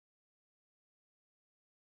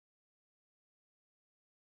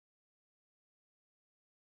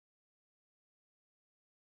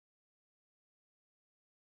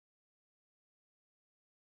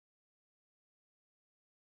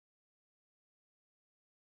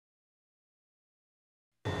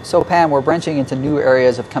So Pam, we're branching into new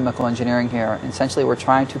areas of chemical engineering here. Essentially, we're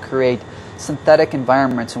trying to create synthetic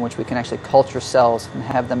environments in which we can actually culture cells and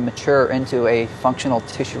have them mature into a functional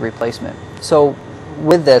tissue replacement. So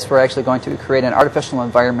with this, we're actually going to create an artificial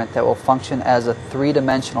environment that will function as a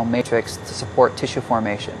three-dimensional matrix to support tissue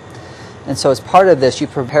formation. And so as part of this, you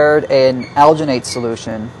prepared an alginate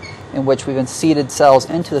solution in which we've seeded cells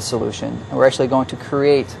into the solution, and we're actually going to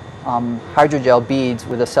create hydrogel beads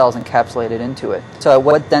with the cells encapsulated into it. So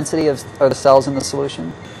what density are the cells in the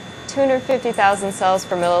solution? 250,000 cells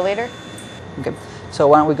per milliliter. Okay. So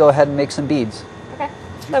why don't we go ahead and make some beads? Okay.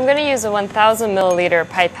 So I'm going to use a 1,000 milliliter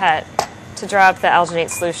pipette to drop the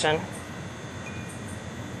alginate solution.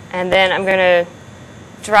 And then I'm going to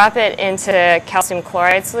drop it into calcium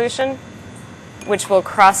chloride solution, which will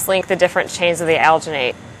cross-link the different chains of the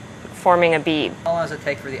alginate, forming a bead. How long does it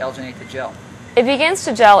take for the alginate to gel? It begins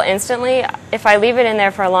to gel instantly. If I leave it in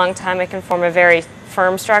there for a long time, it can form a very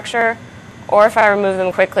firm structure. Or if I remove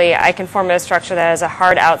them quickly, I can form a structure that has a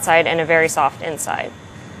hard outside and a very soft inside.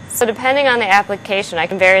 So depending on the application, I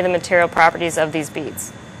can vary the material properties of these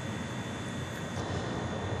beads.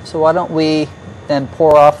 So why don't we then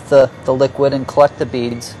pour off the liquid and collect the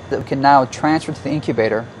beads that we can now transfer to the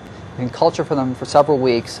incubator. We can culture for them for several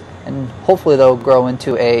weeks, and hopefully they'll grow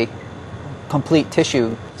into a complete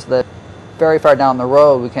tissue so that very far down the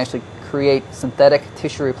road we can actually create synthetic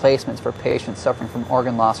tissue replacements for patients suffering from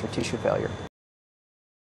organ loss or tissue failure.